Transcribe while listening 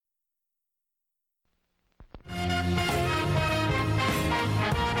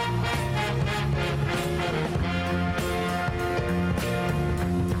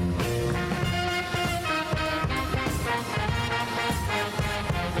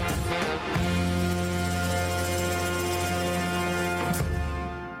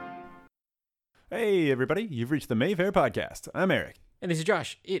Hey, everybody. You've reached the Mayfair Podcast. I'm Eric. And this is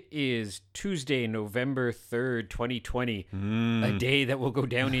Josh. It is Tuesday, November 3rd, 2020. A day that will go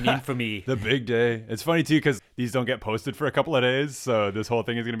down in infamy. The big day. It's funny, too, because these don't get posted for a couple of days. So this whole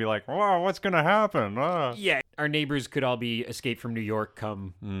thing is going to be like, wow, what's going to happen? Yeah, our neighbors could all be escaped from New York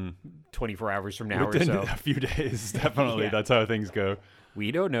come 24 hours from now Within or so. a few days, definitely. Yeah. That's how things go.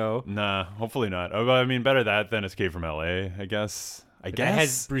 We don't know. Nah, hopefully not. Oh, I mean, better that than Escape from L.A., I guess. That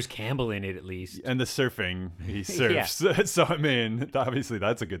has Bruce Campbell in it, at least. And the surfing. He surfs. So, I mean, obviously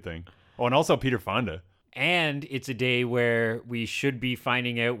that's a good thing. Oh, and also Peter Fonda. And it's a day where we should be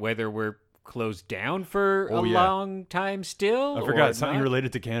finding out whether we're closed down for a yeah. long time still. I forgot or something not.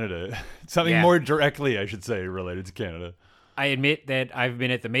 related to Canada. Something Yeah. more directly, I should say, related to Canada. I admit that I've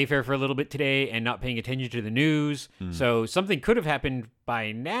been at the Mayfair for a little bit today and not paying attention to the news. So something could have happened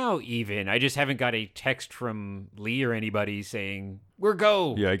by now even. I just haven't got a text from Lee or anybody saying, we're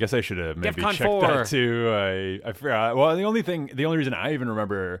go. Yeah, I guess I should have maybe DEFCON checked 4. that too. I forgot. Well, the only reason I even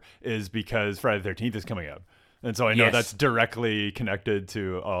remember is because Friday the 13th is coming up. And so I know Yes. that's directly connected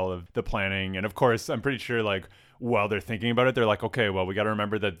to all of the planning. And of course, I'm pretty sure like while they're thinking about it, they're like, okay, well, we got to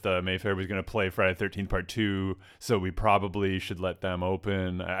remember that the Mayfair was going to play Friday the 13th Part 2. So we probably should let them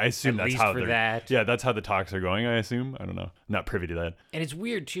open. I assume At that's least how for they're. that. Yeah, that's how the talks are going, I assume. I don't know. I'm not privy to that. And it's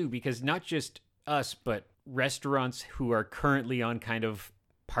weird too, because not just us, but restaurants who are currently on kind of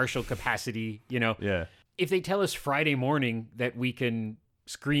partial capacity, Yeah. if they tell us Friday morning that we can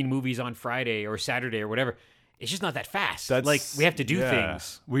screen movies on Friday or Saturday or whatever, it's just not that fast. Like we have to do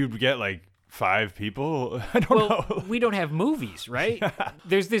things. We would get like 5 people. I don't know. Well, we don't have movies, right?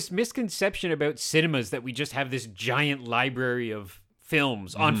 There's this misconception about cinemas that we just have this giant library of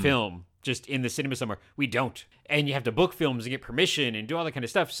films on film just in the cinema somewhere. We don't. And you have to book films and get permission and do all that kind of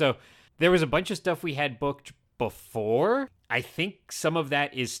stuff. So there was a bunch of stuff we had booked before. I think some of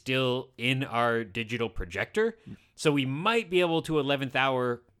that is still in our digital projector. So we might be able to 11th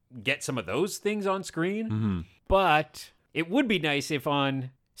hour get some of those things on screen. But it would be nice if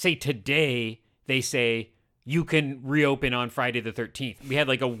on, say, today, they say you can reopen on Friday the 13th. We had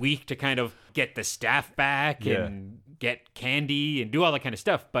like a week to kind of get the staff back and get candy and do all that kind of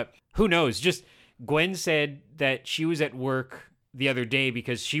stuff. But who knows? Just Gwen said that she was at work the other day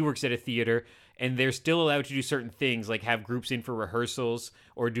because she works at a theater and they're still allowed to do certain things like have groups in for rehearsals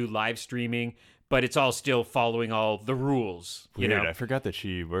or do live streaming. But it's all still following all the rules. Weird. You know? I forgot that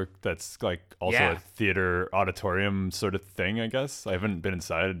she worked. That's like also Yeah. a theater auditorium sort of thing, I guess. I haven't been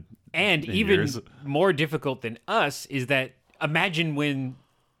inside. And in even years. more difficult than us is that imagine when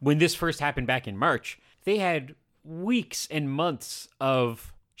this first happened back in March, they had weeks and months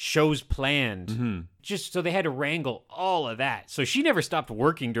of shows planned. Just so they had to wrangle all of that. So she never stopped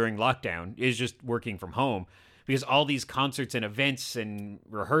working during lockdown, is just working from home because all these concerts and events and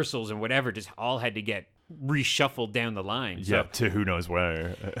rehearsals and whatever just all had to get reshuffled down the line. Yeah, So to who knows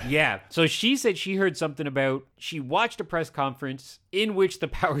where. yeah. So she said she heard something about, she watched a press conference in which the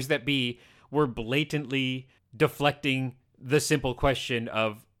powers that be were blatantly deflecting the simple question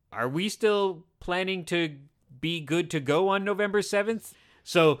of, are we still planning to be good to go on November 7th?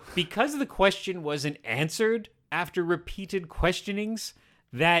 So because the question wasn't answered after repeated questionings,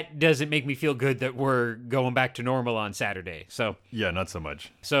 that doesn't make me feel good that we're going back to normal on Saturday. Yeah, not so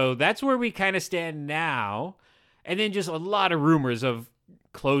much. So that's where we kind of stand now. And then just a lot of rumors of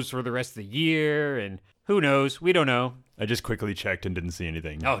closed for the rest of the year. And who knows? We don't know. I just quickly checked and didn't see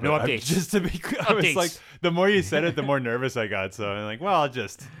anything. Oh, no But updates. Just to be clear, I was Updates. like, the more you said it, the more nervous I got. So I'm like, well, I'll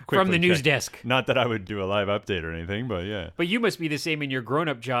just quickly From the news check. desk. Not that I would do a live update or anything, but yeah. But you must be the same in your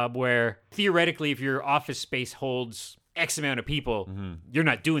grown-up job where theoretically if your office space holds X amount of people, you're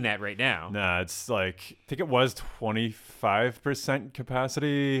not doing that right now. Nah, it's like, I think it was 25%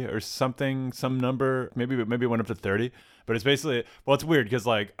 capacity or something, some number. Maybe it went up to 30. But it's basically, well, it's weird because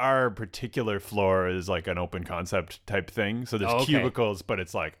like our particular floor is like an open concept type thing. So there's Oh, okay. cubicles, but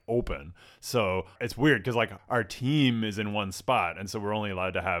it's like open. So it's weird because like our team is in one spot. And so we're only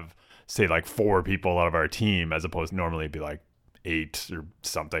allowed to have, say, like 4 people out of our team as opposed to normally it'd be like 8 or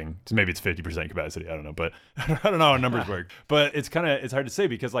something. So maybe it's 50% capacity. I don't know, but I don't know how numbers work. It's hard to say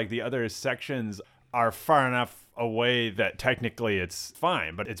because like the other sections are far enough away that technically it's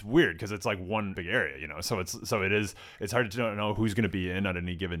fine, but it's weird because it's like one big area, you know. So it's hard to know who's going to be in on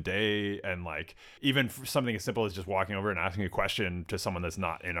any given day, and like even for something as simple as just walking over and asking a question to someone that's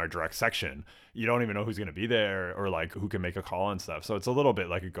not in our direct section, you don't even know who's going to be there or like who can make a call and stuff. So it's a little bit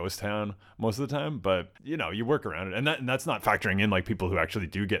like a ghost town most of the time, but you know, you work around it, and that's not factoring in like people who actually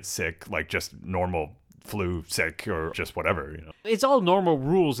do get sick, like just normal flu, sick, or just whatever, It's all normal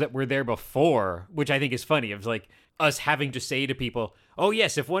rules that were there before, which I think is funny. Of like us having to say to people, oh,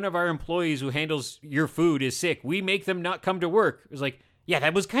 yes, if one of our employees who handles your food is sick, we make them not come to work. It was like, yeah,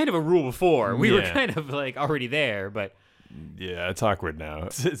 that was kind of a rule before. We were kind of like already there, but... Yeah, it's awkward now,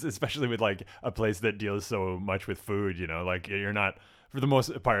 especially with like a place that deals so much with food, like you're not, for the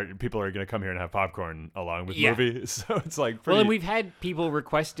most part, people are going to come here and have popcorn along with movie. So it's like pretty... Well, and we've had people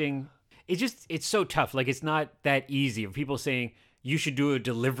requesting, it's so tough. Like, it's not that easy of people saying you should do a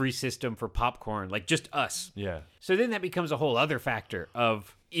delivery system for popcorn, like just us. Yeah. So then that becomes a whole other factor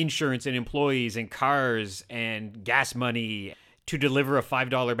of insurance and employees and cars and gas money to deliver a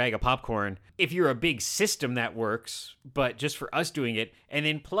 $5 bag of popcorn. If you're a big system, that works, but just for us doing it. And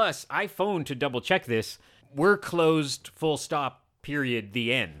then plus, I phoned to double check this. We're closed, full stop, period,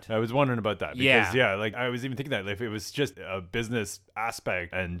 the end. I was wondering about that because, like I was even thinking that if it was just a business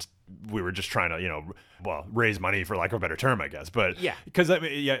aspect and we were just trying to, raise money for lack of a better term, I guess. But because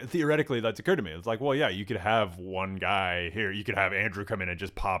theoretically that's occurred to me. It's like, well, yeah, you could have one guy here. You could have Andrew come in and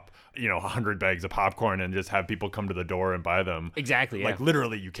just pop, 100 bags of popcorn and just have people come to the door and buy them. Exactly. Like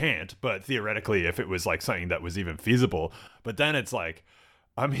literally you can't, but theoretically if it was like something that was even feasible, but then it's like,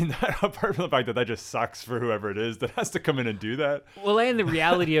 I mean, that, apart from the fact that just sucks for whoever it is that has to come in and do that. Well, and the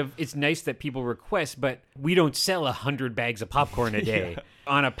reality of it's nice that people request, but we don't sell 100 bags of popcorn a day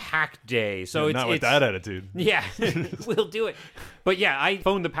on a packed day. So not with that attitude. Yeah, we'll do it. But yeah, I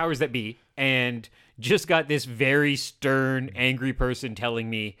phoned the powers that be and just got this very stern, angry person telling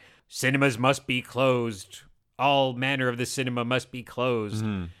me cinemas must be closed. All manner of the cinema must be closed.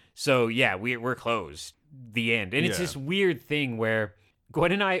 Mm-hmm. So yeah, we're closed. The end. And it's this weird thing where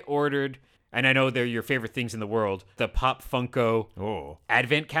Gwen and I ordered, and I know they're your favorite things in the world, the Pop Funko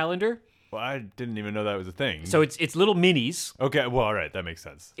Advent Calendar. Well, I didn't even know that was a thing. So it's little minis. Okay, well, all right, that makes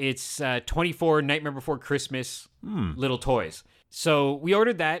sense. It's 24 Nightmare Before Christmas little toys. So we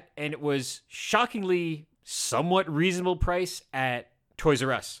ordered that, and it was shockingly somewhat reasonable price at Toys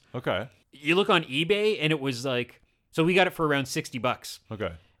R Us. Okay. You look on eBay, and it was like, so we got it for around $60.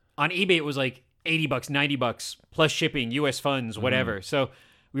 Okay. On eBay, it was like $80, $90 plus shipping, US funds, whatever. So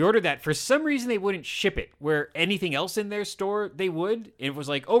we ordered that. For some reason, they wouldn't ship it. Where anything else in their store, they would. It was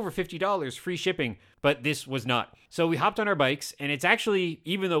like over $50, free shipping. But this was not. So we hopped on our bikes, and it's actually,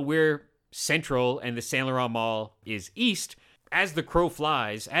 even though we're central and the Saint Laurent Mall is east, as the crow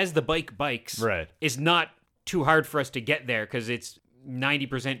flies, as the bike bikes, it's not too hard for us to get there because it's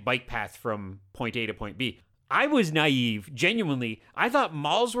 90% bike path from point A to point B. I was naive, genuinely. I thought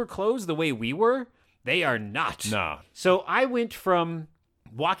malls were closed the way we were. They are not. No. So I went from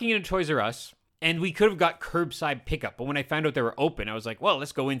walking into Toys R Us, and we could have got curbside pickup. But when I found out they were open, I was like, well,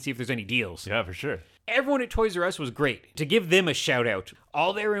 let's go in and see if there's any deals. Yeah, for sure. Everyone at Toys R Us was great. To give them a shout out,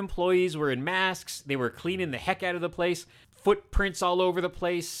 all their employees were in masks. They were cleaning the heck out of the place. Footprints all over the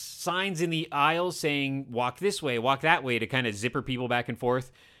place. Signs in the aisles saying, walk this way, walk that way, to kind of zipper people back and forth.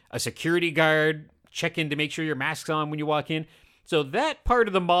 A security guard check in to make sure your mask's on when you walk in. So that part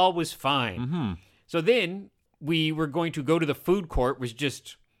of the mall was fine. Mm-hmm. So then we were going to go to the food court, which was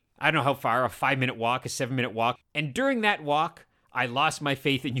just, I don't know how far, a 5-minute walk, a 7-minute walk. And during that walk, I lost my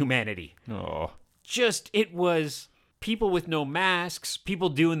faith in humanity. Oh. It was people with no masks, people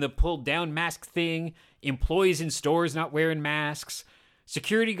doing the pulled down mask thing, employees in stores not wearing masks,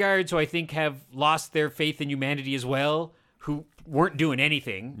 security guards who I think have lost their faith in humanity as well, who weren't doing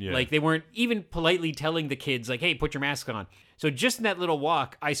anything. Yeah. Like, they weren't even politely telling the kids, like, hey, put your mask on. So just in that little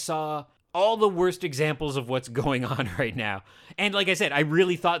walk, I saw all the worst examples of what's going on right now. And like I said, I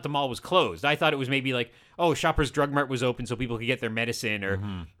really thought the mall was closed. I thought it was maybe like, oh, Shoppers Drug Mart was open so people could get their medicine,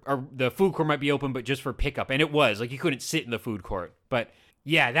 or the food court might be open, but just for pickup. And it was. Like, you couldn't sit in the food court. But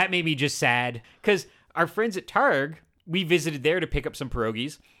yeah, that made me just sad. Because our friends at Targ, we visited there to pick up some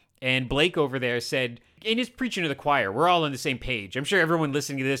pierogies. And Blake over there said, and he's preaching to the choir, we're all on the same page. I'm sure everyone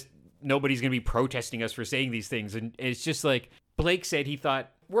listening to this, nobody's going to be protesting us for saying these things. And it's just like, Blake said he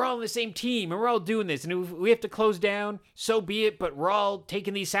thought, we're all on the same team and we're all doing this. And if we have to close down, so be it. But we're all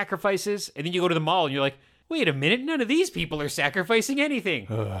taking these sacrifices. And then you go to the mall and you're like, wait a minute, none of these people are sacrificing anything.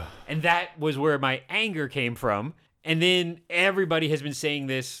 And that was where my anger came from. And then everybody has been saying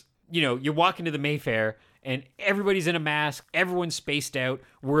this, you're walking to the Mayfair and everybody's in a mask. Everyone's spaced out.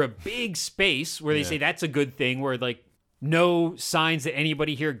 We're a big space where they say that's a good thing, where like no signs that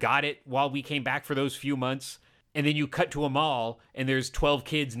anybody here got it while we came back for those few months. And then you cut to a mall and there's 12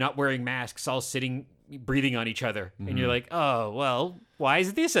 kids not wearing masks, all sitting, breathing on each other. And you're like, oh, well, why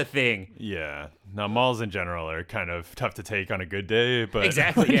is this a thing? Yeah. Now, malls in general are kind of tough to take on a good day, but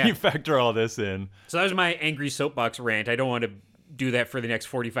exactly, you factor all this in. So that was my angry soapbox rant. I don't want to do that for the next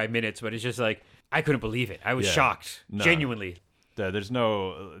 45 minutes, but it's just like, I couldn't believe it. I was Yeah. shocked, No. genuinely. There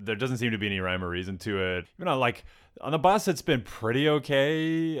doesn't seem to be any rhyme or reason to it. Like on the bus, it's been pretty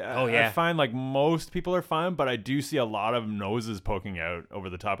okay. Oh, yeah. I find like most people are fine, but I do see a lot of noses poking out over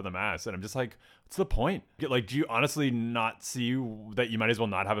the top of the mask, and I'm just like, what's the point? Like, do you honestly not see that you might as well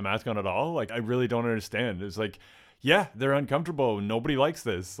not have a mask on at all? Like, I really don't understand. It's like, yeah, they're uncomfortable. Nobody likes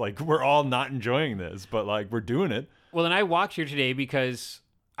this. Like, we're all not enjoying this, but like, we're doing it. Well, and I walked here today because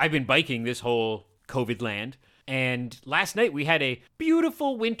I've been biking this whole COVID land. And last night we had a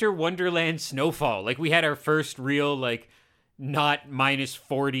beautiful winter wonderland snowfall. Like, we had our first real, like, not minus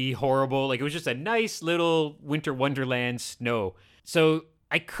 40 horrible. Like, it was just a nice little winter wonderland snow. So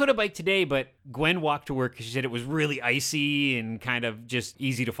I could have biked today, but Gwen walked to work because she said it was really icy and kind of just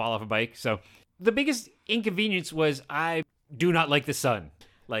easy to fall off a bike. So the biggest inconvenience was I do not like the sun.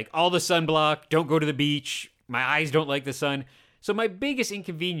 Like, all the sunblock, don't go to the beach. My eyes don't like the sun. So my biggest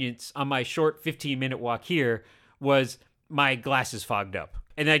inconvenience on my short 15-minute walk here was my glasses fogged up.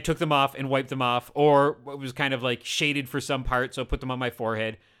 And then I took them off and wiped them off, or it was kind of like shaded for some part, so I put them on my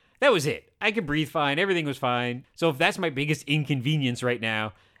forehead. That was it. I could breathe fine. Everything was fine. So if that's my biggest inconvenience right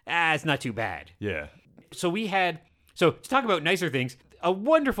now, it's not too bad. Yeah. So to talk about nicer things, a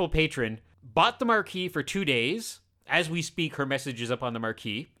wonderful patron bought the marquee for 2 days. As we speak, her message is up on the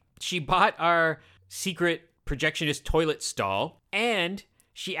marquee. She bought our secret projectionist toilet stall, and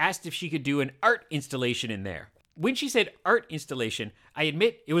she asked if she could do an art installation in there. When she said art installation, I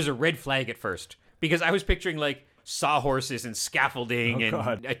admit it was a red flag at first, because I was picturing like sawhorses and scaffolding and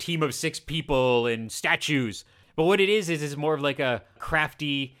God. a team of 6 people and statues. But what it is more of like a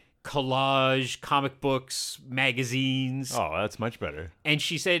crafty collage, comic books, magazines. Oh, that's much better. And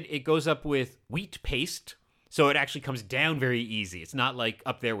she said it goes up with wheat paste, so it actually comes down very easy. It's not like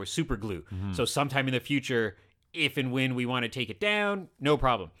up there with super glue. So sometime in the future, if and when we want to take it down, no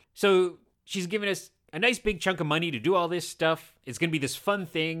problem. So she's given us a nice big chunk of money to do all this stuff. It's going to be this fun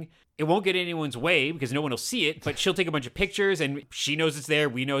thing. It won't get in anyone's way because no one will see it, but she'll take a bunch of pictures and she knows it's there.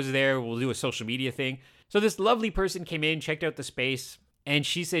 We know it's there. We'll do a social media thing. So this lovely person came in, checked out the space, and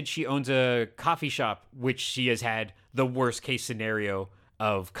she said she owns a coffee shop, which she has had the worst case scenario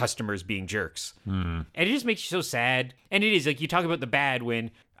of customers being jerks. And it just makes you so sad. And it is like, you talk about the bad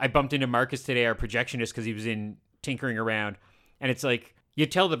when I bumped into Marcus today, our projectionist, because he was in tinkering around. And it's like, you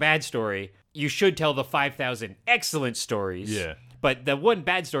tell the bad story. You should tell the 5,000 excellent stories. Yeah. But the one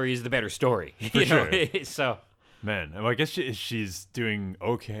bad story is the better story. For sure. So Man, well, I guess she's doing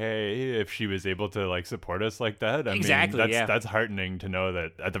okay if she was able to like support us like that. I Exactly, mean, yeah. that's heartening to know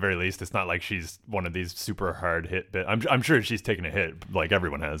that at the very least, it's not like she's one of these super hard hit. But I'm sure she's taken a hit like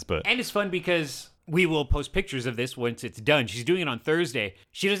everyone has. But And it's fun because we will post pictures of this once it's done. She's doing it on Thursday.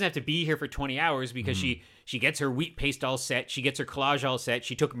 She doesn't have to be here for 20 hours because she gets her wheat paste all set. She gets her collage all set.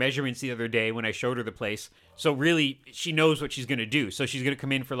 She took measurements the other day when I showed her the place. So really, she knows what she's going to do. So she's going to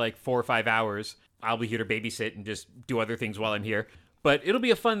come in for like 4 or 5 hours. I'll be here to babysit and just do other things while I'm here. But it'll be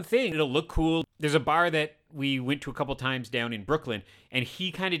a fun thing. It'll look cool. There's a bar that we went to a couple times down in Brooklyn, and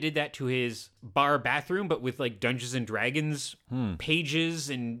he kind of did that to his bar bathroom, but with like Dungeons and Dragons pages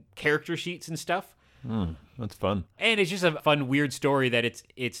and character sheets and stuff. that's fun. And it's just a fun, weird story that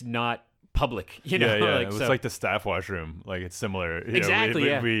it's not public, you know? Yeah. Like, It was so- like the staff washroom. Like it's similar. You know, Exactly,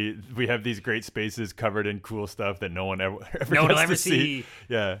 yeah. we have these great spaces covered in cool stuff that no one ever No one will gets ever to see. see.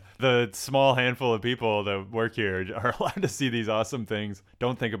 Yeah. The small handful of people that work here are allowed to see these awesome things.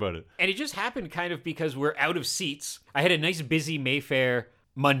 Don't think about it. And it just happened kind of because we're out of seats. I had a nice busy Mayfair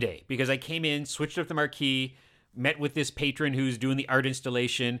Monday because I came in, switched up the marquee, met with this patron who's doing the art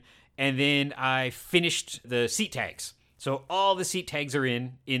installation, and then I finished the seat tags. So all the seat tags are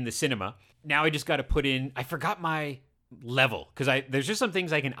in the cinema. Now I just got to put in, I forgot my level because there's just some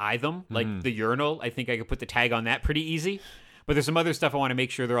things I can eye them, like the urinal. I think I could put the tag on that pretty easy. But there's some other stuff I want to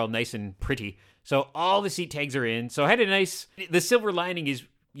make sure they're all nice and pretty. So all the seat tags are in. So I had the silver lining is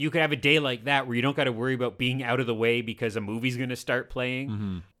you could have a day like that where you don't got to worry about being out of the way because a movie's going to start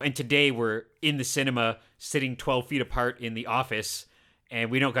playing. And today we're in the cinema sitting 12 feet apart in the office, and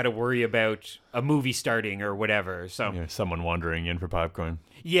we don't got to worry about a movie starting or whatever. So Yeah, someone wandering in for popcorn.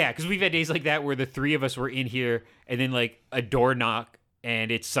 yeah, because we've had days like that where the 3 of us were in here and then like a door knock and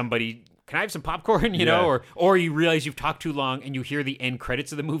it's somebody, can I have some popcorn? You know, or you realize you've talked too long and you hear the end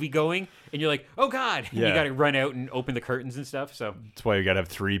credits of the movie going and you're like, oh God, and you Yeah. got to run out and open the curtains and stuff. So That's why you gotta have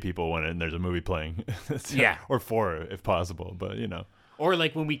 3 people when there's a movie playing. Yeah. Or 4 if possible. But you know. or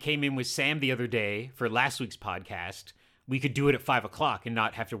like when we came in with Sam the other day for last week's podcast, we could do it at 5 o'clock and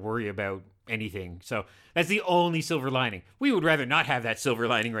not have to worry about anything. So that's the only silver lining. We would rather not have that silver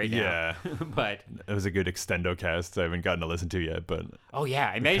lining right Yeah. now. But It was a good extendo cast I haven't gotten to listen to yet, but oh yeah,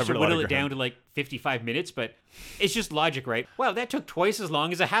 I managed to covered a lot whittle of it down ground. to like 55 minutes, but it's just logic, right? Wow, that took twice as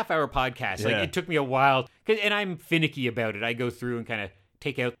long as a half-hour podcast. Like Yeah. it took me a while, and I'm finicky about it. I go through and kind of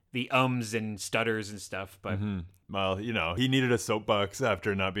take out the ums and stutters and stuff, but well, he needed a soapbox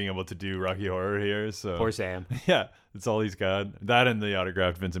after not being able to do Rocky Horror here, so poor Sam. yeah, that's all he's got. That and the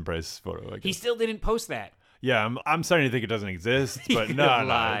autographed Vincent Price photo, I guess. He still didn't post that. Yeah, I'm starting to think it doesn't exist, but You no,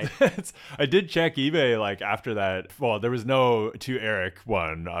 lied. I did check eBay like after that. Well, there was no To Eric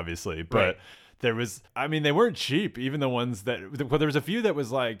one, obviously, but Right. there was. I mean, they weren't cheap. Even the ones that, well, there was a few that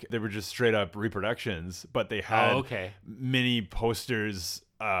was like they were just straight up reproductions, but they had okay. mini posters.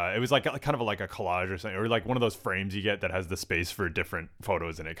 It was like kind of like a collage or something, or like one of those frames you get that has the space for different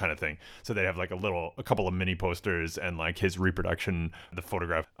photos in it, kind of thing. So they have like a couple of mini posters and like his reproduction, the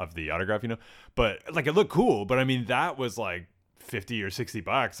photograph of the autograph, But like it looked cool, but I mean that was like $50 or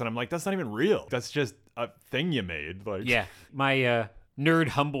 $60, and I'm like, that's not even real. That's just a thing you made. Like, Yeah. My nerd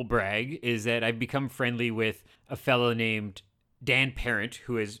humble brag is that I've become friendly with a fellow named Dan Parent,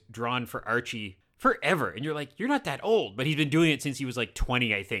 who has drawn for Archie forever. And you're like, you're not that old, but he's been doing it since he was like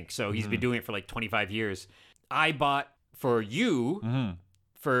 20, I think. So he's been doing it for like 25 years. I bought for you,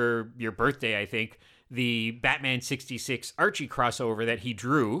 for your birthday, I think, the Batman 66 Archie crossover that he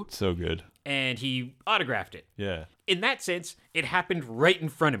drew, so good. and he autographed it. Yeah. In that sense, it happened right in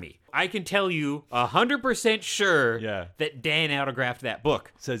front of me. I can tell you 100% sure Yeah. that Dan autographed that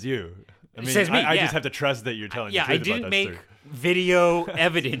book. Says you. I mean, Says me, I yeah. just have to trust that you're telling Yeah, the I truth about didn't that make story. video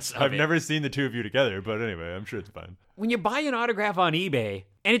evidence of I've it. never seen the two of you together, but anyway, I'm sure it's fine. When you buy an autograph on eBay,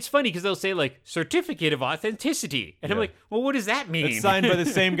 and it's funny because they'll say like certificate of authenticity, and I'm Yeah. like, well, what does that mean? It's signed by the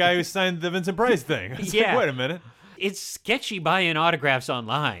same guy who signed the Vincent Price thing. It's Yeah. like, wait a minute. It's sketchy buying autographs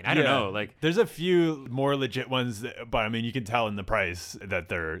online. I don't Yeah. know, like. There's a few more legit ones, but I mean, you can tell in the price that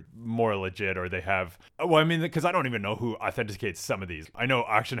they're more legit, or they have. Well, I mean, because I don't even know who authenticates some of these. I know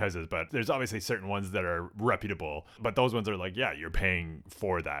auction houses, but there's obviously certain ones that are reputable. But those ones are like, yeah, you're paying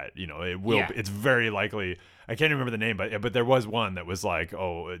for that. It will. Yeah. It's very likely. I can't remember the name, but there was one that was like,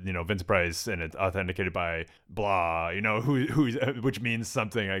 oh, Vincent Price, and it's authenticated by blah, which means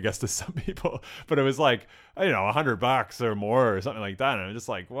something, I guess, to some people. But it was like, $100 or more or something like that. And I'm just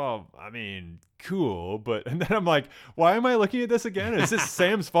like, well, I mean, cool. And then I'm like, why am I looking at this again? Is this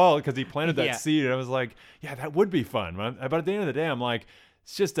Sam's fault because he planted that Yeah. seed? And I was like, yeah, that would be fun. But at the end of the day, I'm like,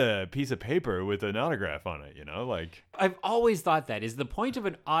 it's just a piece of paper with an autograph on it, like. I've always thought that is the point of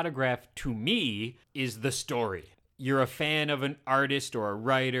an autograph to me is the story. You're a fan of an artist or a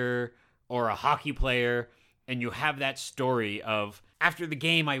writer or a hockey player, and you have that story of, after the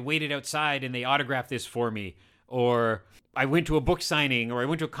game, I waited outside and they autographed this for me. Or I went to a book signing, or I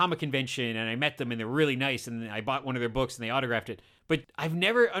went to a comic convention and I met them and they're really nice and I bought one of their books and they autographed it. But I've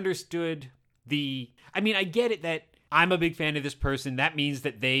never understood I get it that I'm a big fan of this person. That means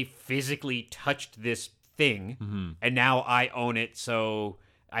that they physically touched this thing and now I own it, so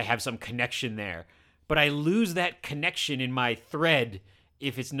I have some connection there. But I lose that connection in my thread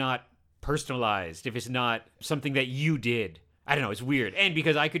if it's not personalized, if it's not something that you did. I don't know, it's weird. And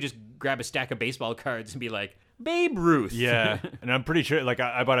because I could just grab a stack of baseball cards and be like, Babe Ruth. Yeah, and I'm pretty sure, like,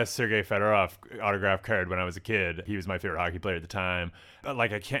 I bought a Sergei Fedorov autograph card when I was a kid. He was my favorite hockey player at the time. But,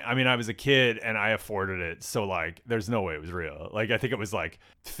 like, I was a kid and I afforded it, so, like, there's no way it was real. Like, I think it was, like,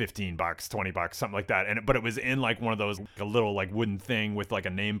 $15, $20, something like that. But it was in, like, one of those, a little, like, wooden thing with, like, a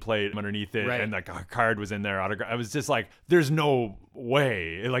nameplate underneath it, Right. and, like, a card was in there. I was just like, there's no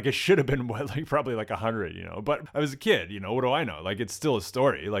way. Like, it should have been, like, probably, like, 100, But I was a kid, what do I know? Like, it's still a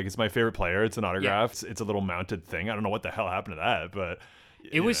story. Like, it's my favorite player. It's an autograph. It's a little mounted thing. I don't know what the hell happened to that, but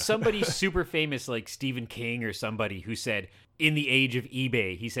It was somebody super famous like Stephen King or somebody who said, in the age of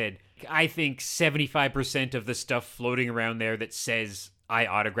eBay, he said, I think 75% of the stuff floating around there that says I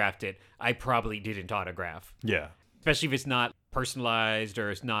autographed it, I probably didn't autograph. yeah. Especially if it's not personalized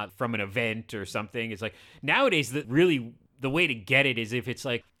or it's not from an event or something. It's like nowadays the way to get it is if it's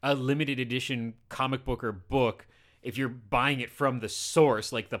like a limited edition comic book or book, if you're buying it from the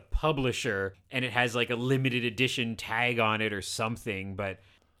source, like the publisher, and it has like a limited edition tag on it or something. But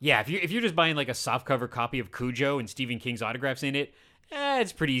yeah, if you're just buying like a softcover copy of Cujo and Stephen King's autographs in it,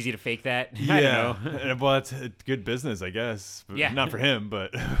 it's pretty easy to fake that. I don't know. Well, it's good business, I guess. Yeah. Not for him,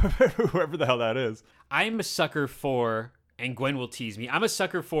 but whoever the hell that is. I'm a sucker for, and Gwen will tease me, I'm a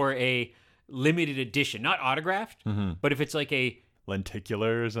sucker for a limited edition, not autographed, but if it's like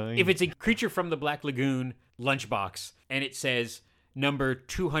Lenticular or something. if it's a Creature from the Black Lagoon lunchbox and it says number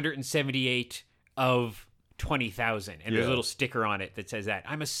 278 of 20,000 and there's a little sticker on it that says that.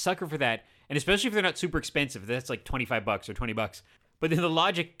 I'm a sucker for that. And especially if they're not super expensive, that's like $25 or $20. But then the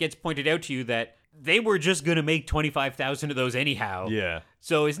logic gets pointed out to you that they were just going to make 25,000 of those anyhow. Yeah.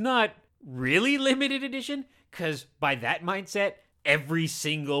 So it's not really limited edition, because by that mindset, every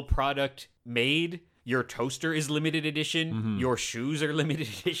single product made, your toaster is limited edition, your shoes are limited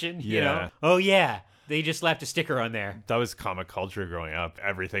edition, you know? Oh yeah, they just slapped a sticker on there. That was comic culture growing up.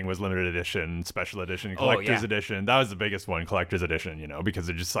 Everything was limited edition, special edition, collector's edition. That was the biggest one, collector's edition, you know, because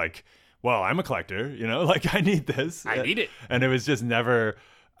they're just like, well, I'm a collector, you know, like I need this. I need it. And it was just never,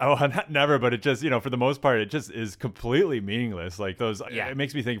 not never, but it just, you know, for the most part, it just is completely meaningless. Like those, it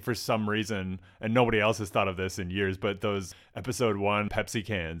makes me think for some reason, and nobody else has thought of this in years, but those episode 1 Pepsi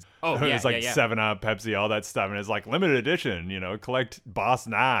cans. Oh, yeah, it's like 7-Up, Pepsi, all that stuff. And it's like limited edition, you know, collect Boss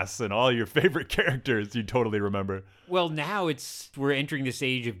Nass and all your favorite characters you totally remember. Well, now we're entering this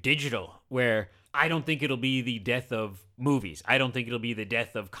age of digital where I don't think it'll be the death of movies. I don't think it'll be the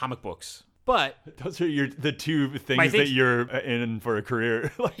death of comic books. But those are the two things that you're in for a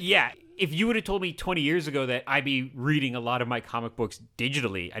career. Yeah. If you would have told me 20 years ago that I'd be reading a lot of my comic books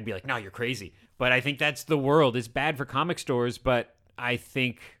digitally, I'd be like, no, you're crazy. But I think that's the world. It's bad for comic stores, but I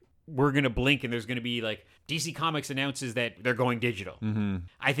think we're going to blink and there's going to be like DC Comics announces that they're going digital. Mm-hmm.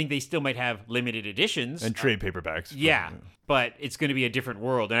 I think they still might have limited editions. And trade paperbacks. Yeah. But it's going to be a different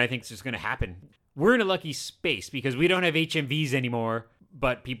world. And I think it's just going to happen. We're in a lucky space because we don't have HMVs anymore,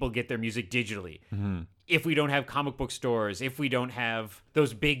 but people get their music digitally. Mm-hmm. If we don't have comic book stores, if we don't have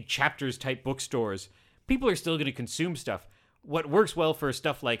those big chapters type bookstores, people are still going to consume stuff. What works well for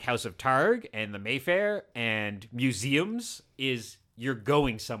stuff like House of Targ and the Mayfair and museums is you're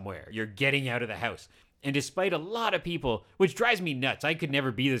going somewhere. You're getting out of the house. And despite a lot of people, which drives me nuts, I could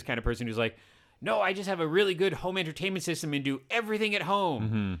never be this kind of person who's like, no, I just have a really good home entertainment system and do everything at home.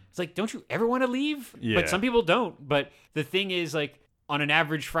 Mm-hmm. It's like, don't you ever want to leave? Yeah. But some people don't. But the thing is, like, on an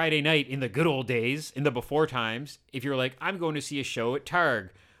average Friday night in the good old days, in the before times, if you're like, I'm going to see a show at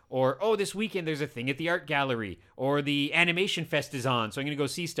Targ, or, oh, this weekend there's a thing at the art gallery, or the Animation Fest is on, so I'm going to go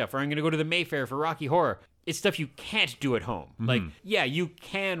see stuff, or I'm going to go to the Mayfair for Rocky Horror. It's stuff you can't do at home. Mm-hmm. Like, yeah, you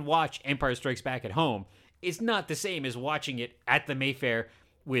can watch Empire Strikes Back at home. It's not the same as watching it at the Mayfair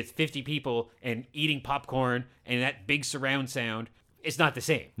with 50 people and eating popcorn and that big surround sound. It's not the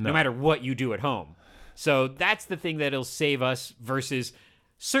same, no matter what you do at home. So that's the thing that'll save us versus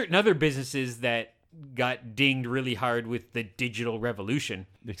certain other businesses that got dinged really hard with the digital revolution.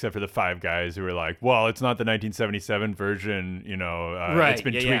 Except for the Five Guys who were like, well, it's not the 1977 version, you know, right. It's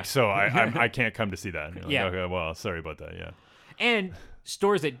been tweaked, so I can't come to see that. Like, yeah. Okay, well, sorry about that, yeah. And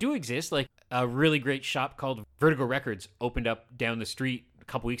stores that do exist, like a really great shop called Vertigo Records opened up down the street a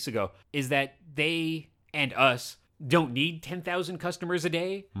couple weeks ago, is that they and us don't need 10,000 customers a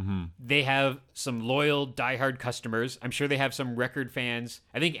day. Mm-hmm. They have some loyal, diehard customers. I'm sure they have some record fans.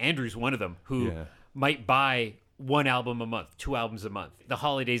 I think Andrew's one of them who might buy 1 album a month, 2 albums a month. The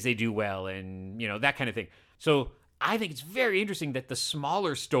holidays they do well and, you know, that kind of thing. So I think it's very interesting that the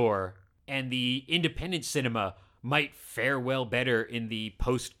smaller store and the independent cinema might fare well better in the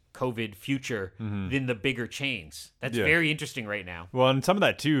post-COVID future than the bigger chains. That's very interesting right now. Well, and some of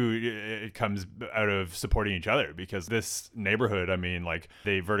that too, it comes out of supporting each other because this neighborhood, I mean, like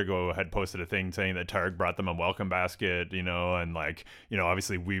Vertigo had posted a thing saying that Targ brought them a welcome basket, you know, and like, you know,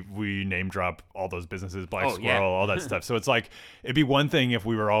 obviously we name drop all those businesses, Black Squirrel, all that stuff. So it's like, it'd be one thing if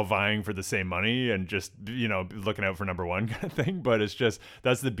we were all vying for the same money and just, you know, looking out for number one kind of thing. But it's just,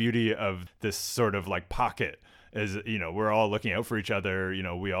 that's the beauty of this sort of like pocket. Is, you know, we're all looking out for each other. You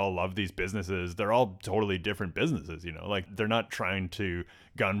know, we all love these businesses. They're all totally different businesses, you know, like they're not trying to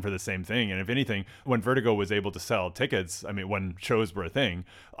gun for the same thing. And if anything, when Vertigo was able to sell tickets, I mean, when shows were a thing,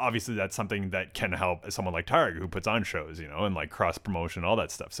 obviously that's something that can help someone like Targ who puts on shows, you know, and like cross promotion, all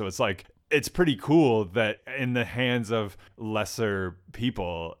that stuff. So it's like, it's pretty cool that in the hands of lesser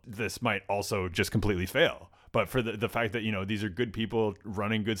people, this might also just completely fail. But for the fact that, you know, these are good people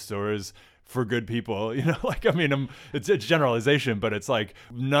running good stores for good people, you know, like, I mean, it's a generalization, but it's like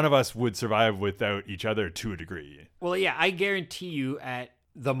none of us would survive without each other to a degree. Well, yeah, I guarantee you at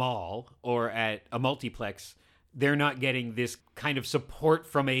the mall or at a multiplex, they're not getting this kind of support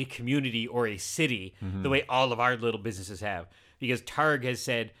from a community or a city the way all of our little businesses have. Because Targ has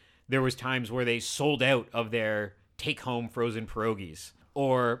said there was times where they sold out of their take-home frozen pierogies.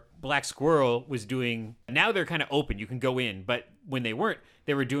 Or Black Squirrel was doing, now they're kind of open, you can go in, but when they weren't,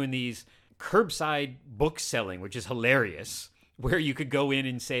 they were doing these curbside book selling, which is hilarious, where you could go in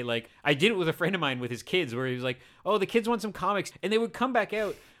and say, like, I did it with a friend of mine with his kids, where he was like, oh, the kids want some comics, and they would come back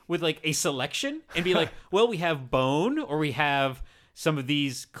out with like a selection and be like, well, we have Bone, or we have some of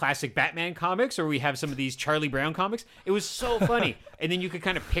these classic Batman comics, or we have some of these Charlie Brown comics. It was so funny. And then you could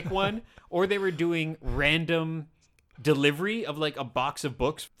kind of pick one, or they were doing random delivery of like a box of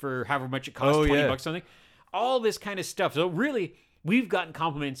books for however much it costs, $20 something. All this kind of stuff. So really, we've gotten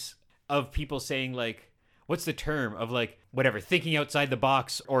compliments of people saying like, what's the term of like, whatever, thinking outside the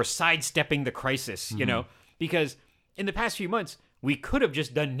box or sidestepping the crisis, you know? Because in the past few months, we could have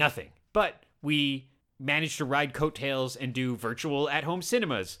just done nothing, but we managed to ride coattails and do virtual at-home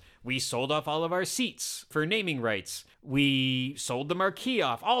cinemas. We sold off all of our seats for naming rights. We sold the marquee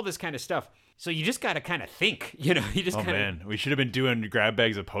off, all this kind of stuff. So you just got to kind of think, you know, you just kind of... man, we should have been doing grab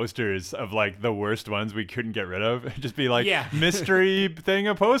bags of posters of like the worst ones we couldn't get rid of. Just be like, mystery thing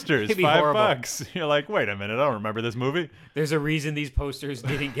of posters, $5. You're like, wait a minute, I don't remember this movie. There's a reason these posters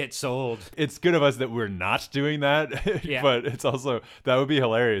didn't get sold. It's good of us that we're not doing that, but it's also, that would be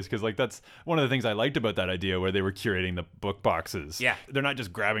hilarious because like that's one of the things I liked about that idea where they were curating the book boxes. Yeah. They're not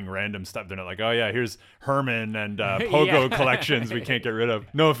just grabbing random stuff. They're not like, oh yeah, here's Herman and Pogo collections we can't get rid of.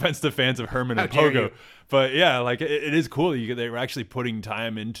 No offense to fans of Herman and Pogo, but yeah, like it is cool. They were actually putting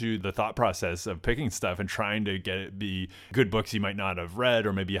time into the thought process of picking stuff and trying to get it be good books you might not have read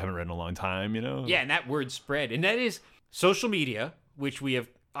or maybe you haven't read in a long time, you know? Yeah, and that word spread. And that is social media, which we have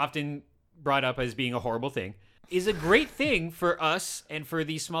often brought up as being a horrible thing, is a great thing for us and for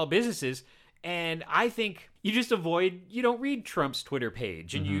these small businesses. And I think you just you don't read Trump's Twitter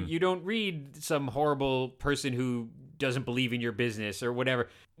page and you don't read some horrible person who doesn't believe in your business or whatever.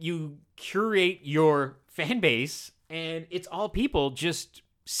 You curate your fan base and it's all people just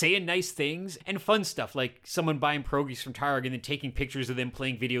saying nice things and fun stuff, like someone buying pierogies from Target and then taking pictures of them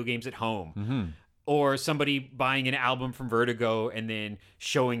playing video games at home. Or somebody buying an album from Vertigo and then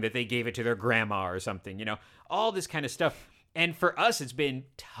showing that they gave it to their grandma or something, you know, all this kind of stuff. And for us, it's been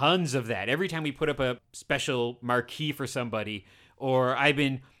tons of that. Every time we put up a special marquee for somebody, or I've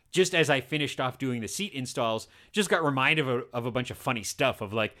been, just as I finished off doing the seat installs, just got reminded of a bunch of funny stuff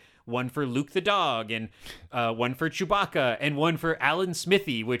of like one for Luke the dog and one for Chewbacca and one for Alan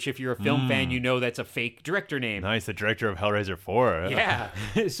Smithy, which if you're a film fan, you know that's a fake director name. Nice, the director of Hellraiser 4. Yeah.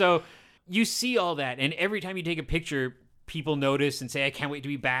 So you see all that, and every time you take a picture, people notice and say, I can't wait to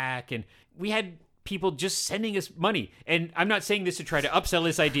be back. And we had people just sending us money. And I'm not saying this to try to upsell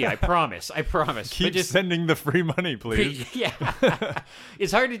this idea. I promise. Keep just sending the free money, please. Yeah.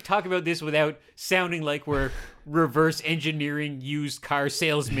 It's hard to talk about this without sounding like we're reverse engineering used car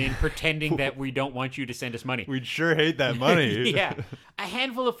salesmen pretending that we don't want you to send us money. We'd sure hate that money. Yeah. A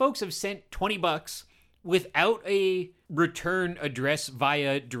handful of folks have sent $20 without a return address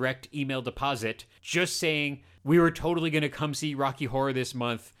via direct email deposit, just saying, we were totally going to come see Rocky Horror this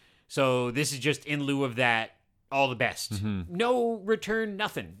month, so this is just in lieu of that. All the best. No return,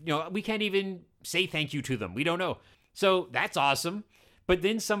 nothing. You know, we can't even say thank you to them. We don't know. So that's awesome. But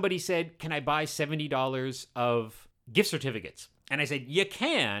then somebody said, can I buy $70 of gift certificates? And I said, you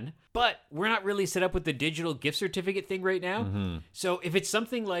can, but we're not really set up with the digital gift certificate thing right now. So if it's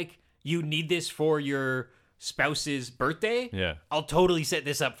something like you need this for your spouse's birthday, I'll totally set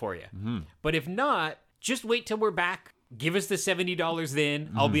this up for you. But if not, just wait till we're back. Give us the $70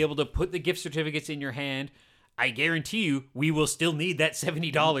 then. I'll be able to put the gift certificates in your hand. I guarantee you we will still need that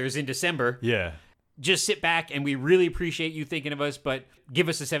 $70 in December. Yeah. Just sit back, and we really appreciate you thinking of us, but give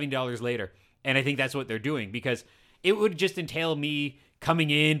us the $70 later. And I think that's what they're doing, because it would just entail me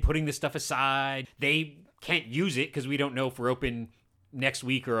coming in, putting the stuff aside. They can't use it because we don't know if we're open next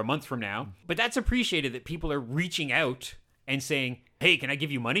week or a month from now. But that's appreciated, that people are reaching out and saying, hey, can I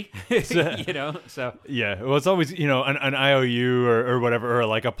give you money? You know, so. Yeah, well, it's always, you know, an IOU or whatever, or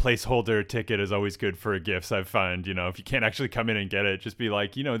like a placeholder ticket is always good for gifts, I've found. You know, if you can't actually come in and get it, just be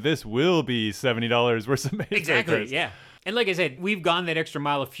like, you know, this will be $70 worth of makeup. Exactly, yeah. And like I said, we've gone that extra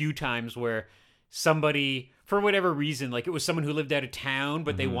mile a few times where somebody, for whatever reason, like it was someone who lived out of town,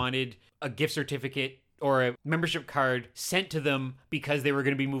 but they wanted a gift certificate or a membership card sent to them because they were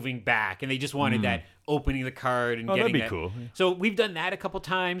going to be moving back, and they just wanted that opening the card and getting that'd be cool. So we've done that a couple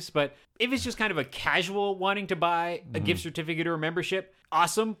times, but if it's just kind of a casual wanting to buy a gift certificate or a membership,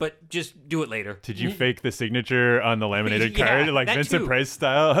 awesome, but just do it later. Did you fake the signature on the laminated card, like Vincent Price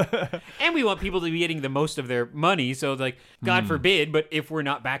style? And we want people to be getting the most of their money, so like, God forbid, but if we're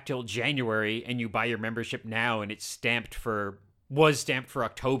not back till January and you buy your membership now and it's was stamped for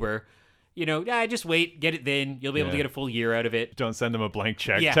October, you know, just wait, get it then. You'll be able to get a full year out of it. Don't send them a blank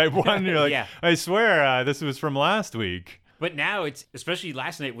check type one. You're like, I swear this was from last week. But now it's, especially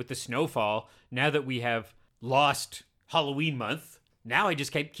last night with the snowfall, now that we have lost Halloween month, now I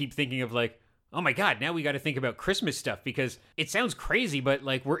just keep thinking of like, oh my God, now we got to think about Christmas stuff, because it sounds crazy, but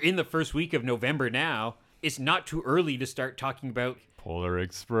like we're in the first week of November now, it's not too early to start talking about. Polar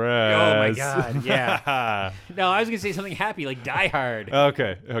Express. Oh my God, yeah. No, I was gonna say something happy like Die Hard.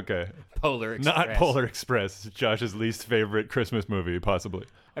 Okay. Polar Express. Not Polar Express. Josh's least favorite Christmas movie, possibly.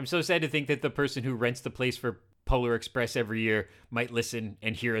 I'm so sad to think that the person who rents the place for Polar Express every year might listen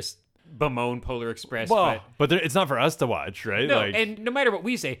and hear us bemoan Polar Express. Well, but it's not for us to watch, right? No, and no matter what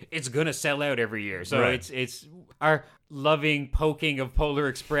we say, it's gonna sell out every year. So Right. it's our loving poking of Polar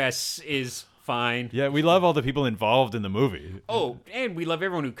Express is fine. Yeah, we love all the people involved in the movie. Oh, and we love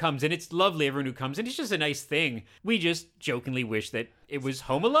everyone who comes, and it's lovely everyone who comes, and it's just a nice thing. We just jokingly wish that it was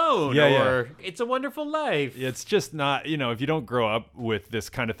Home Alone or It's a Wonderful Life. It's just not, if you don't grow up with this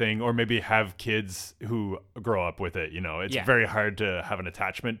kind of thing, or maybe have kids who grow up with it, it's very hard to have an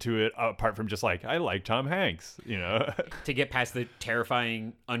attachment to it apart from just like, I like Tom Hanks, To get past the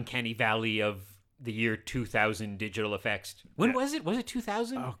terrifying, uncanny valley of the year 2000 digital effects. When was it? Was it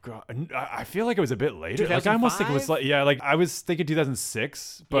 2000? Oh god, I feel like it was a bit later. Like I almost think it was like I was thinking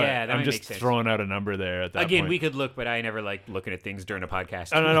 2006, but Yeah, that I'm might just make sense. throwing out a number there at that Again, point. we could look, but I never like looking at things during a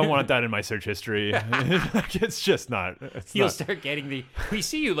podcast. And I don't want that in my search history. It's just not. You'll start getting we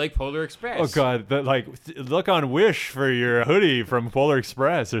see you like Polar Express. Oh god, look on Wish for your hoodie from Polar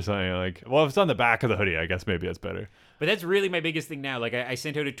Express or something. Like, well, if it's on the back of the hoodie, I guess maybe it's better. But that's really my biggest thing now. Like I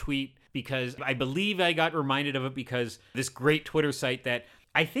sent out a tweet because I believe I got reminded of it because this great Twitter site that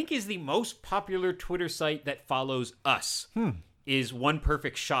I think is the most popular Twitter site that follows us is One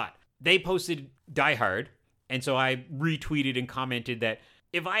Perfect Shot. They posted Die Hard, and so I retweeted and commented that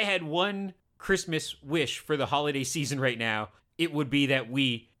if I had one Christmas wish for the holiday season right now, it would be that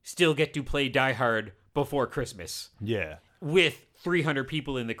we still get to play Die Hard before Christmas. Yeah. With 300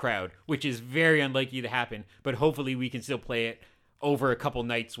 people in the crowd, which is very unlikely to happen, but hopefully we can still play it over a couple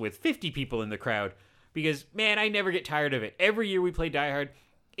nights with 50 people in the crowd, because man, I never get tired of it. Every year we play Die Hard,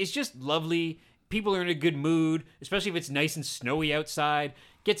 it's just lovely. People are in a good mood, especially if it's nice and snowy outside.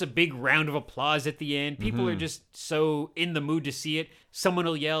 Gets a big round of applause at the end. People are just so in the mood to see it. Someone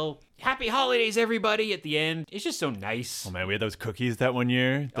will yell, "Happy Holidays, everybody," at the end. It's just so nice. Oh man, we had those cookies that one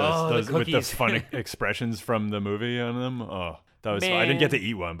year. The With the cookies. fun expressions from the movie on them. Oh, that was fun. I didn't get to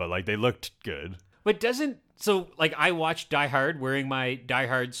eat one, but like they looked good. But I watched Die Hard wearing my Die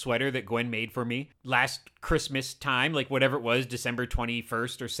Hard sweater that Gwen made for me last Christmas time, like whatever it was, December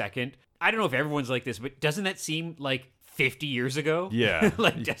 21st or 2nd. I don't know if everyone's like this, but doesn't that seem like 50 years ago? Yeah.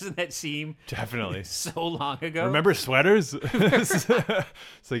 Like, doesn't that seem Definitely. so long ago? Remember sweaters? It's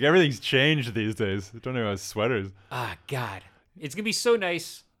like everything's changed these days. I don't know about sweaters. Ah, God. It's going to be so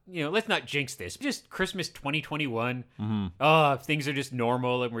nice. Let's not jinx this. Just Christmas 2021. Oh, things are just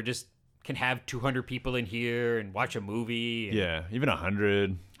normal and we're just can have 200 people in here and watch a movie. And Yeah, even 100.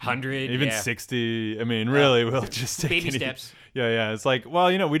 100. Even yeah. 60. I mean, really, we'll just take Baby any- steps. Yeah. It's like,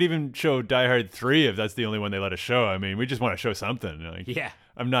 well, we'd even show Die Hard 3 if that's the only one they let us show. I mean, we just want to show something. Like, Yeah.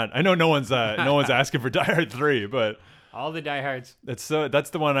 I know no one's asking for Die Hard 3, but All the Die Hards. that's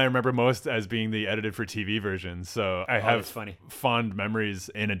the one I remember most as being the edited for TV version. So I have that's funny. fond memories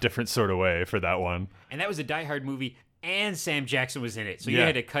in a different sort of way for that one. And that was a Die Hard movie, and Sam Jackson was in it. So you Yeah.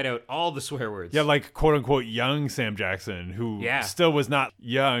 had to cut out all the swear words. Yeah, like quote unquote young Sam Jackson, who still was not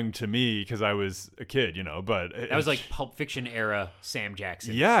young to me because I was a kid, but That was like Pulp Fiction era Sam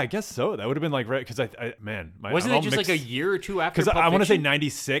Jackson. yeah, I guess so. That would have been like right because Wasn't it just like a year or two after because Pulp I want to say Fiction?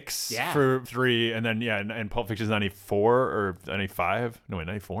 96 Yeah. for 3, and then and Pulp Fiction's 94 or 95. No wait,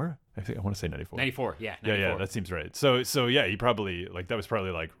 94. I want to say 94. 94, yeah. 94. Yeah, that seems right. So yeah, he probably that was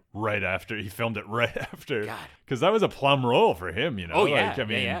probably like right after he filmed it right after. God. Because that was a plum roll for him, Oh, yeah. Like, I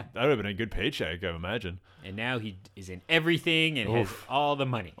mean, Yeah. that would have been a good paycheck, I imagine. And now he is in everything and has all the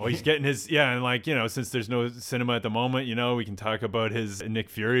money. Well, he's getting his and since there's no cinema at the moment, we can talk about his Nick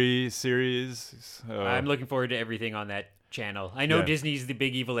Fury series. So. I'm looking forward to everything on that channel. I know Yeah. Disney's the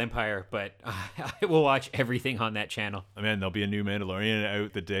big evil empire, but I will watch everything on that channel. I mean, there'll be a new Mandalorian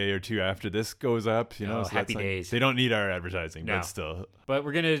out the day or two after this goes up. So happy that's days. They don't need our advertising, No. but still. But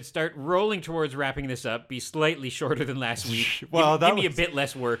we're going to start rolling towards wrapping this up, be slightly shorter than last week. Well, give that me a was- bit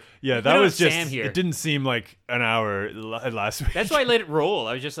less work. Yeah, We that don't was have just. Sam here. It didn't seem like an hour last week. That's why I let it roll.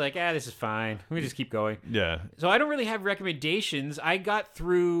 I was just like, this is fine. We just keep going. Yeah. So I don't really have recommendations. I got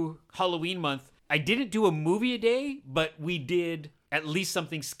through Halloween month. I didn't do a movie a day, but we did at least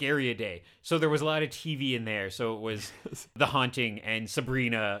something scary a day. So there was a lot of TV in there. So it was The Haunting and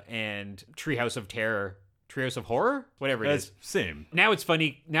Sabrina and Treehouse of Terror. Treehouse of Horror? Whatever it is. Same. Now it's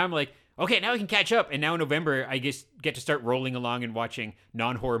funny. Now I'm like, okay, now I can catch up. And now in November, I just get to start rolling along and watching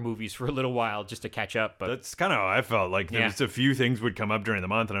non-horror movies for a little while just to catch up. But that's kind of how I felt. Like there was a few things would come up during the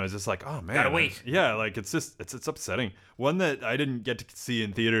month, and I was just like, oh man, gotta wait. Yeah, like it's upsetting. One that I didn't get to see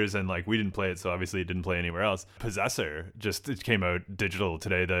in theaters, and like we didn't play it, so obviously it didn't play anywhere else. Possessor it came out digital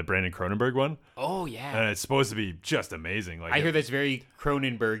today, the Brandon Cronenberg one. Oh yeah, and it's supposed to be just amazing. Like I hear that's very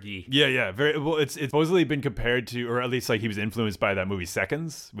Cronenberg-y. Yeah, very well. It's supposedly been compared to, or at least like he was influenced by that movie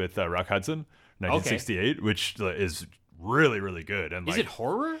Seconds with Rock Hudson, 1968, which is really, really good. And is it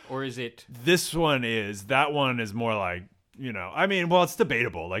horror or is it? This one is. That one is more like, I mean, well, it's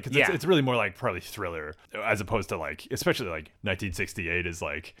debatable. Like, it's really more like probably thriller, as opposed to like, especially like 1968 is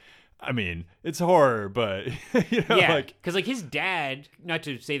like, I mean, it's horror, but because like his dad. Not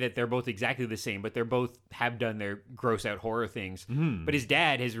to say that they're both exactly the same, but they're both have done their gross out horror things. Mm-hmm. But his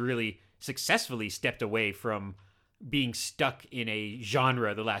dad has really successfully stepped away from being stuck in a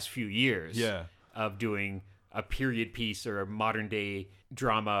genre the last few years. Yeah. Of doing a period piece or a modern day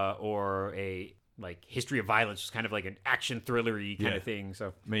drama or a like history of violence, kind of like an action thriller-y kind of thing.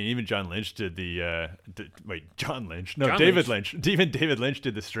 So I mean, even John Lynch did John Lynch. No, John David Lynch. Even David Lynch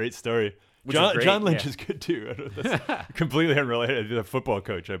did The Straight Story. John Lynch is good too. I don't know, that's completely unrelated. He's a football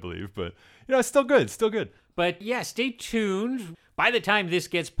coach, I believe, but it's still good. Still good. But yeah, stay tuned. By the time this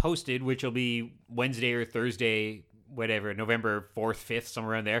gets posted, which will be Wednesday or Thursday, whatever, November 4th, 5th,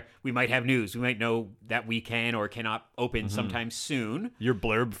 somewhere around there, we might have news. We might know that we can or cannot open sometime soon. Your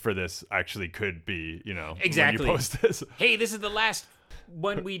blurb for this actually could be, exactly. when you post this. Hey, this is the last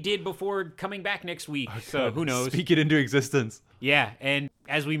one we did before coming back next week. So who knows? Speak it into existence. Yeah, and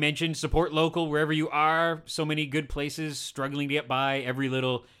as we mentioned, support local wherever you are. So many good places struggling to get by. Every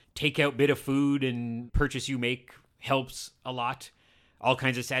little takeout bit of food and purchase you make helps a lot. All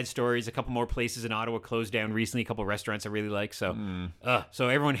kinds of sad stories. A couple more places in Ottawa closed down recently. A couple restaurants I really like. So, so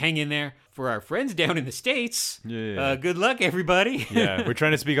everyone hang in there. For our friends down in the States, good luck, everybody. Yeah, we're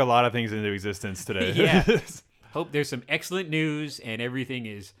trying to speak a lot of things into existence today. Yeah. Hope there's some excellent news and everything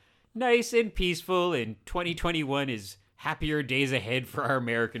is nice and peaceful. And 2021 is happier days ahead for our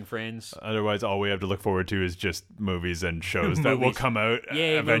American friends. Otherwise, all we have to look forward to is just movies and shows that will come out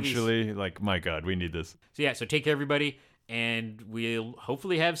eventually. Movies. Like, my God, we need this. So take care, everybody. And we'll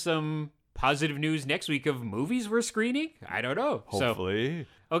hopefully have some positive news next week of movies we're screening. I don't know. Hopefully.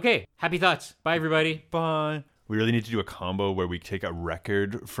 So, okay. Happy thoughts. Bye, everybody. Bye. We really need to do a combo where we take a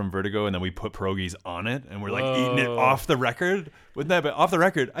record from Vertigo and then we put pierogies on it and we're like eating it off the record. Wouldn't that be off the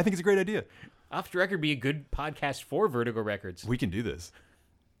record? I think it's a great idea. Off the record be a good podcast for Vertigo Records. We can do this.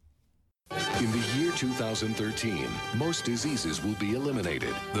 In the year 2013, most diseases will be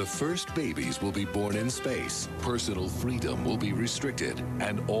eliminated. The first babies will be born in space. Personal freedom will be restricted.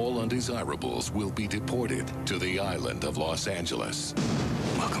 And all undesirables will be deported to the island of Los Angeles.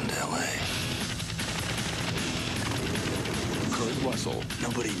 Welcome to L.A. Kurt Russell.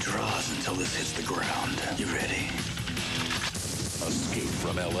 Nobody draws until this hits the ground. You ready? Escape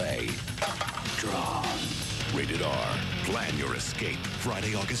from L.A. Draw. Rated R. Plan your escape.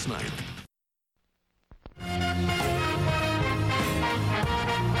 Friday, August 9th.